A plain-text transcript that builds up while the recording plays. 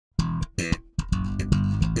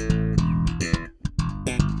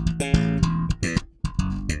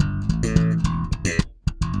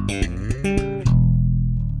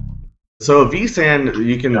So a VSAN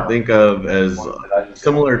you can think of as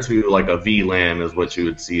similar to like a VLAN is what you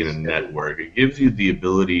would see in a network. It gives you the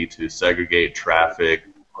ability to segregate traffic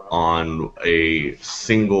on a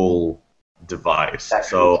single device.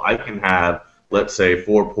 So I can have, let's say,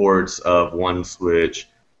 4 ports of one switch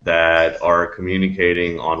that are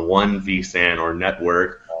communicating on one VSAN or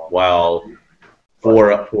network, while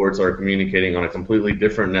 4 ports are communicating on a completely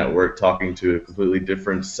different network, talking to a completely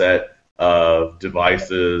different set of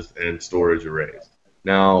devices and storage arrays.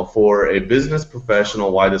 Now, for a business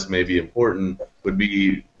professional, why this may be important would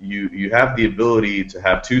be you have the ability to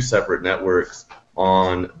have 2 separate networks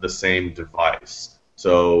on the same device.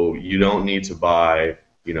 So you don't need to buy,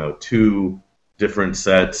 2 different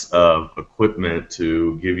sets of equipment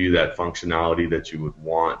to give you that functionality that you would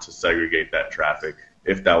want to segregate that traffic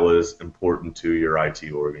if that was important to your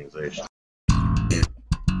IT organization.